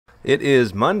It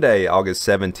is Monday, August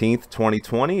 17th,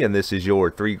 2020, and this is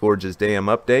your Three Gorges Dam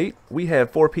update. We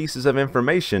have 4 pieces of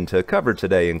information to cover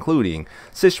today, including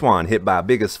Sichuan hit by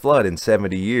biggest flood in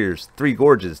 70 years, Three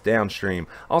Gorges downstream.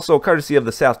 Also, courtesy of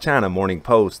the South China Morning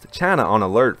Post, China on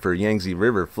alert for Yangtze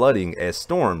River flooding as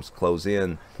storms close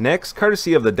in. Next,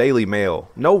 courtesy of the Daily Mail,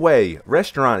 no way,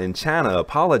 restaurant in China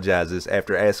apologizes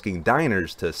after asking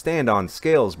diners to stand on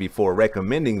scales before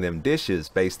recommending them dishes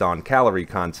based on calorie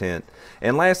content.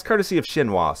 And last, courtesy of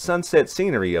Xinhua, sunset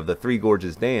scenery of the Three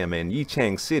Gorges Dam in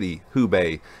Yangtze City,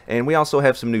 Hubei. And we also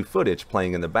have some new footage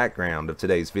playing in the background of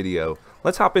today's video.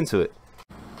 Let's hop into it.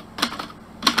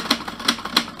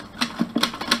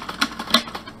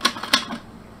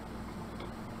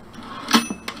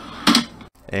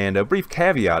 And a brief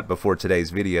caveat before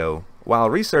today's video. While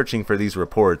researching for these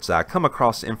reports, I come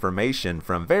across information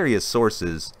from various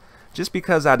sources. Just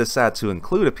because I decide to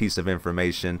include a piece of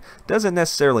information doesn't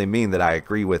necessarily mean that I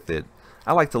agree with it.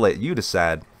 I like to let you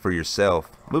decide for yourself.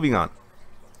 Moving on.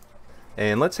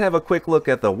 And let's have a quick look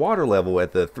at the water level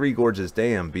at the Three Gorges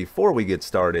Dam before we get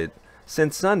started.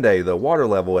 Since Sunday, the water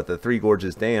level at the Three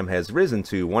Gorges Dam has risen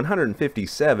to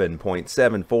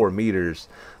 157.74 meters.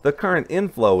 The current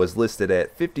inflow is listed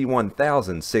at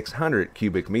 51,600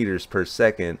 cubic meters per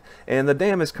second, and the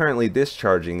dam is currently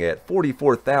discharging at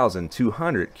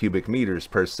 44,200 cubic meters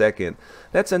per second.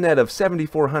 That's a net of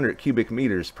 7,400 cubic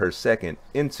meters per second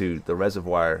into the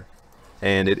reservoir.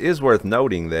 And it is worth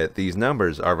noting that these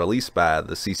numbers are released by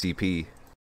the CCP.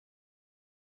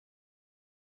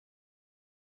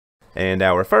 And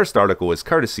our first article is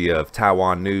courtesy of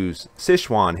Taiwan News.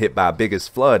 Sichuan hit by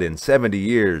biggest flood in 70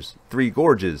 years, Three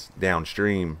Gorges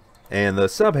downstream. And the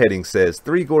subheading says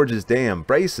Three Gorges Dam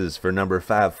braces for number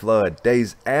 5 flood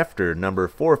days after number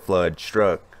 4 flood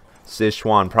struck.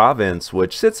 Sichuan province,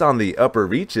 which sits on the upper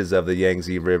reaches of the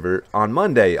Yangtze River, on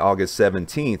Monday, August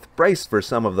 17th, braced for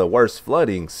some of the worst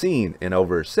flooding seen in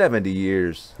over 70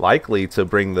 years, likely to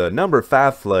bring the number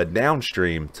 5 flood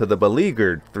downstream to the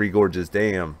beleaguered Three Gorges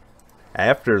Dam.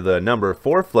 After the number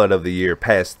 4 flood of the year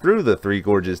passed through the Three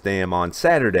Gorges Dam on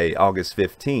Saturday, August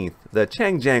 15th, the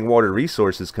Changjiang Water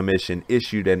Resources Commission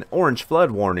issued an orange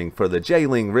flood warning for the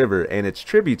Jialing River and its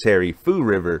tributary Fu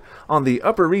River on the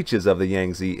upper reaches of the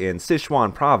Yangtze in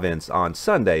Sichuan Province on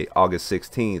Sunday, August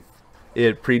 16th.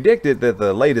 It predicted that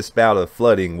the latest bout of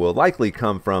flooding will likely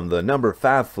come from the number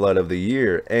 5 flood of the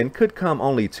year and could come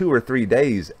only 2 or 3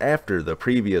 days after the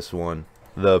previous one.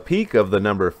 The peak of the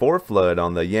number 4 flood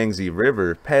on the Yangtze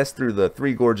River passed through the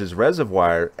Three Gorges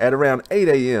Reservoir at around 8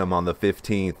 a.m. on the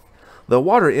 15th. The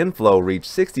water inflow reached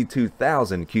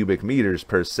 62,000 cubic meters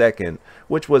per second,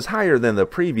 which was higher than the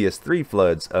previous 3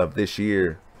 floods of this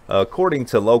year. According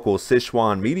to local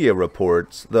Sichuan media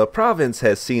reports, the province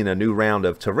has seen a new round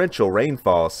of torrential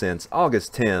rainfall since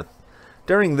August 10th.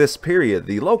 During this period,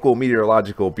 the local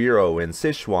meteorological bureau in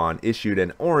Sichuan issued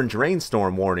an orange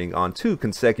rainstorm warning on 2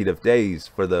 consecutive days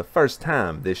for the first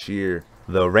time this year.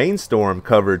 The rainstorm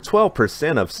covered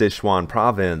 12% of Sichuan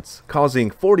province,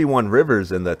 causing 41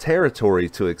 rivers in the territory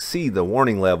to exceed the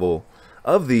warning level.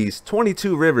 Of these,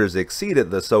 22 rivers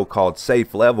exceeded the so-called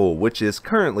safe level, which is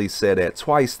currently set at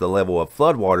twice the level of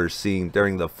floodwaters seen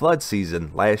during the flood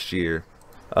season last year.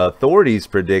 Authorities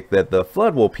predict that the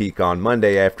flood will peak on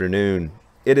Monday afternoon.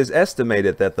 It is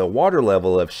estimated that the water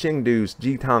level of Chengdu's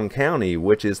Jitang County,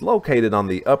 which is located on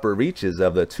the upper reaches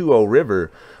of the Tuo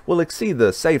River, will exceed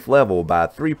the safe level by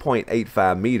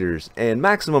 3.85 meters, and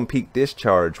maximum peak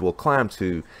discharge will climb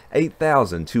to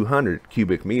 8,200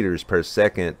 cubic meters per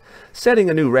second, setting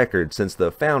a new record since the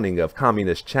founding of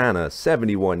Communist China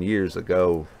 71 years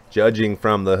ago. Judging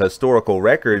from the historical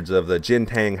records of the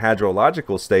Jintang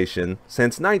Hydrological Station,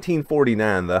 since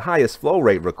 1949 the highest flow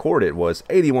rate recorded was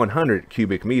 8,100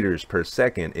 cubic meters per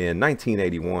second in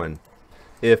 1981.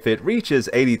 If it reaches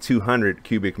 8,200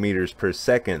 cubic meters per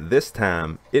second this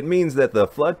time, it means that the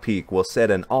flood peak will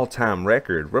set an all-time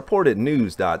record, reported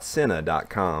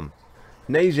news.sina.com.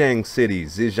 Nejiang City,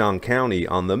 Zhejiang County,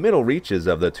 on the middle reaches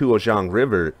of the Tuozhang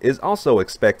River, is also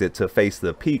expected to face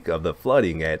the peak of the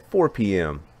flooding at 4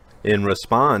 p.m. In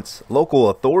response, local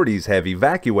authorities have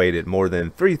evacuated more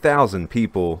than 3,000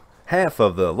 people, half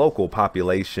of the local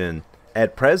population.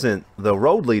 At present, the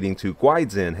road leading to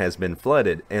Gorges has been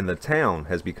flooded and the town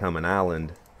has become an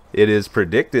island. It is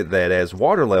predicted that as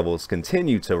water levels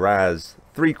continue to rise,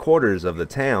 3/4 of the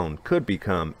town could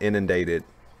become inundated.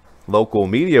 Local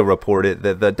media reported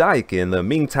that the dike in the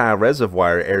Mingtai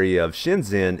Reservoir area of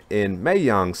Shenzhen in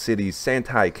Meiyang City's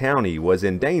Santai County was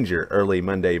in danger early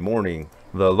Monday morning.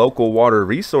 The local water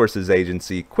resources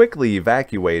agency quickly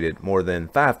evacuated more than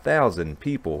 5,000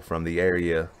 people from the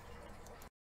area.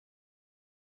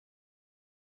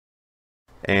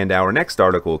 And our next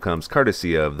article comes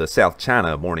courtesy of the South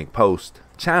China Morning Post.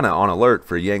 China on alert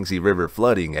for Yangtze River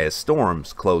flooding as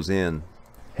storms close in.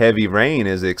 Heavy rain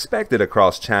is expected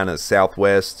across China's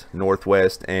southwest,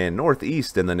 northwest, and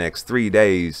northeast in the next 3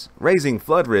 days, raising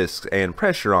flood risks and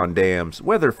pressure on dams,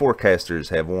 weather forecasters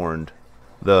have warned.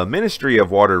 The Ministry of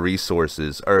Water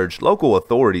Resources urged local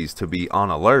authorities to be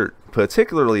on alert,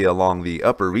 particularly along the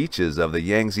upper reaches of the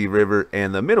Yangtze River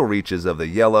and the middle reaches of the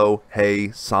Yellow, He,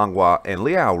 Songhua, and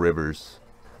Liao rivers.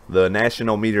 The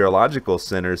National Meteorological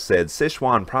Center said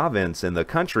Sichuan province in the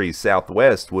country's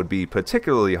southwest would be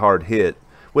particularly hard hit,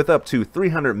 with up to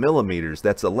 300 millimeters,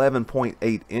 that's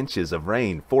 11.8 inches of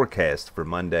rain forecast for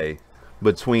Monday.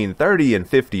 Between 30 and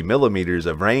 50 millimeters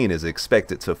of rain is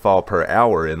expected to fall per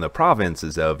hour in the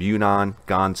provinces of Yunnan,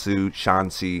 Gansu,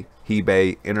 Shanxi,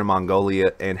 Hebei, Inner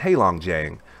Mongolia, and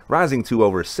Heilongjiang, rising to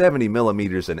over 70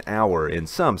 millimeters an hour in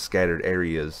some scattered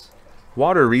areas.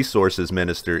 Water Resources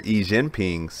Minister Xi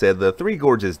Jinping said the Three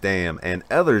Gorges Dam and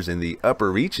others in the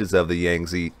upper reaches of the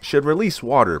Yangtze should release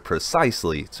water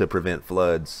precisely to prevent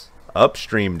floods.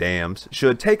 Upstream dams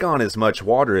should take on as much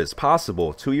water as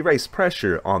possible to erase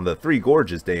pressure on the Three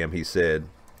Gorges Dam, he said.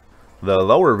 The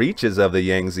lower reaches of the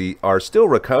Yangtze are still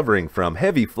recovering from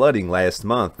heavy flooding last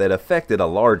month that affected a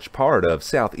large part of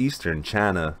southeastern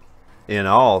China. In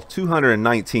all,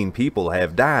 219 people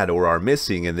have died or are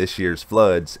missing in this year's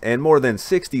floods, and more than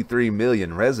 63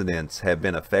 million residents have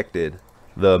been affected.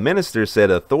 The minister said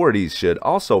authorities should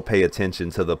also pay attention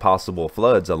to the possible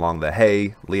floods along the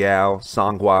He, Liao,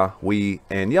 Songhua, Hui,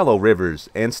 and Yellow rivers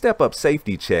and step up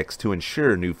safety checks to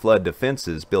ensure new flood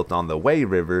defenses built on the Wei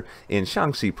River in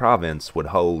Shanxi province would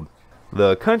hold.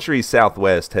 The country's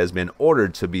southwest has been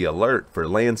ordered to be alert for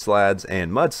landslides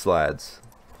and mudslides.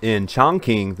 In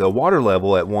Chongqing, the water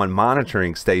level at one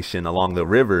monitoring station along the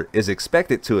river is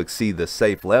expected to exceed the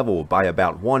safe level by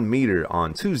about 1 meter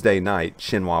on Tuesday night,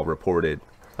 Xinhua reported.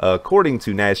 According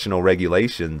to national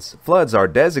regulations, floods are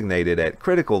designated at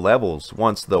critical levels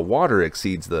once the water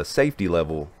exceeds the safety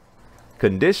level.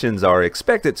 Conditions are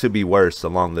expected to be worse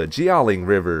along the Jialing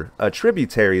River, a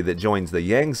tributary that joins the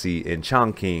Yangtze in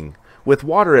Chongqing, with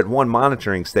water at one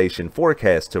monitoring station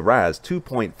forecast to rise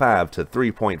 2.5 to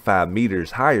 3.5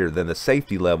 meters higher than the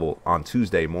safety level on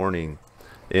Tuesday morning.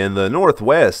 In the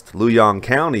northwest, Luoyang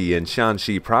County in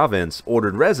Shanxi province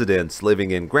ordered residents living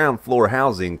in ground floor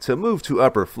housing to move to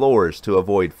upper floors to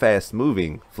avoid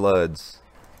fast-moving floods.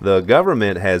 The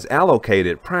government has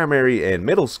allocated primary and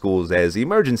middle schools as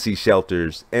emergency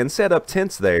shelters and set up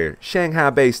tents there,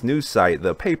 Shanghai-based news site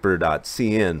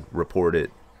thepaper.cn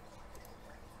reported.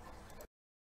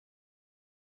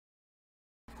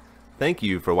 Thank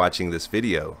you for watching this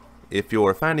video. If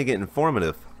you're finding it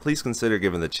informative, please consider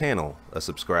giving the channel a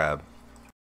subscribe.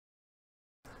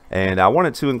 And I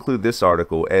wanted to include this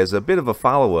article as a bit of a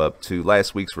follow-up to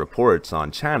last week's reports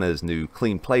on China's new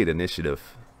Clean Plate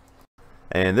initiative.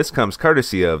 And this comes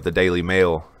courtesy of the Daily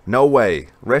Mail. No way!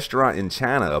 Restaurant in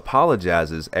China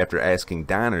apologizes after asking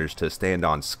diners to stand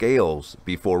on scales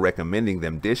before recommending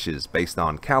them dishes based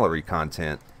on calorie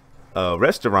content. A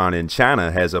restaurant in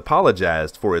China has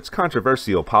apologized for its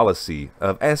controversial policy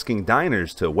of asking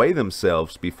diners to weigh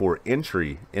themselves before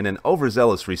entry in an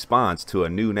overzealous response to a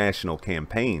new national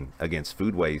campaign against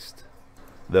food waste.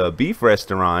 The beef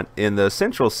restaurant in the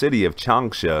central city of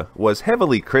Changsha was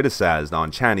heavily criticized on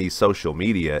Chinese social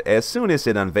media as soon as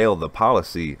it unveiled the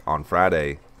policy on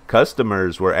Friday.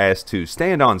 Customers were asked to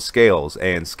stand on scales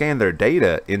and scan their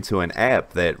data into an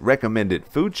app that recommended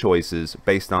food choices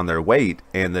based on their weight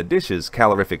and the dish's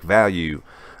calorific value,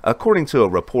 according to a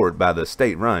report by the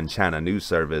state-run China News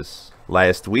Service.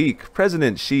 Last week,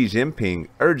 President Xi Jinping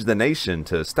urged the nation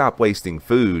to stop wasting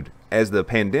food, as the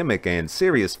pandemic and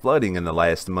serious flooding in the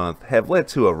last month have led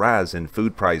to a rise in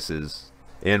food prices.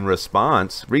 In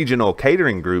response, regional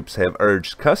catering groups have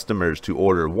urged customers to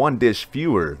order one dish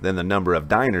fewer than the number of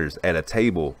diners at a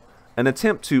table, an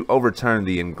attempt to overturn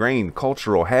the ingrained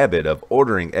cultural habit of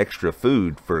ordering extra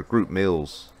food for group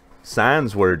meals.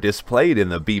 Signs were displayed in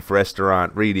the beef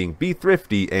restaurant reading "Be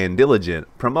thrifty and diligent,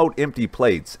 promote empty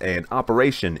plates," and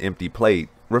 "Operation Empty Plate,"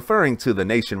 referring to the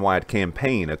nationwide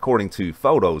campaign according to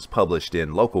photos published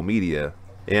in local media.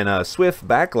 In a swift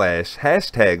backlash,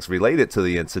 hashtags related to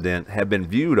the incident have been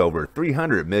viewed over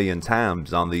 300 million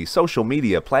times on the social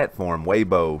media platform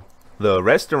Weibo. The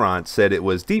restaurant said it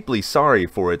was deeply sorry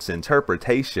for its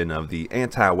interpretation of the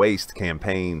anti-waste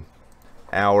campaign.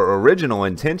 Our original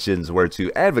intentions were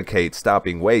to advocate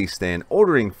stopping waste and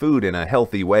ordering food in a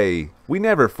healthy way. We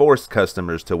never forced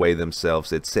customers to weigh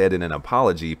themselves, it said in an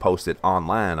apology posted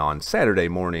online on Saturday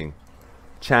morning.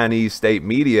 Chinese state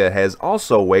media has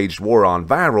also waged war on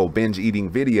viral binge-eating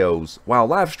videos, while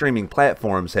live streaming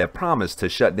platforms have promised to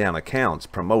shut down accounts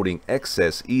promoting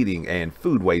excess eating and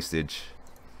food wastage.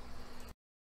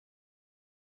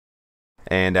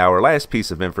 And our last piece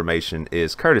of information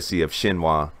is courtesy of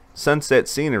Xinhua: sunset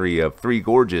scenery of Three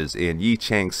Gorges in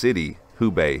Yangtze City,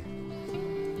 Hubei.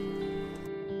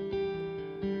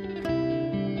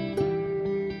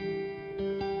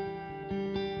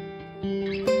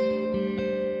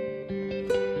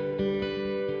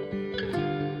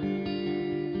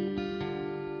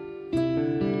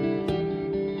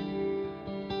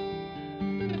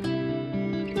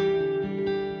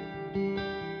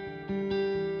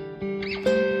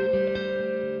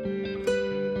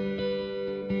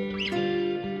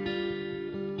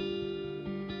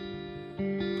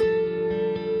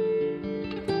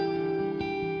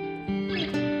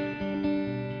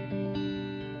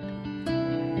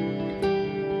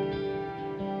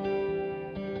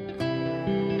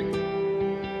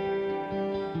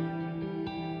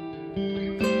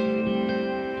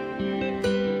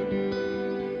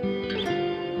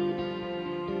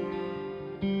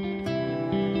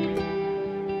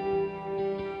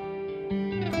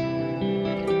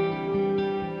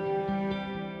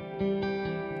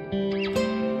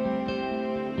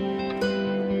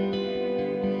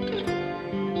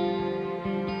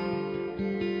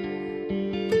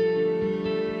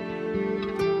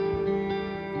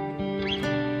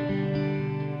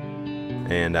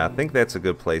 And I think that's a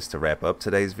good place to wrap up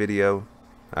today's video.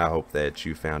 I hope that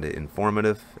you found it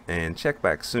informative, and check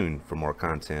back soon for more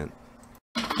content.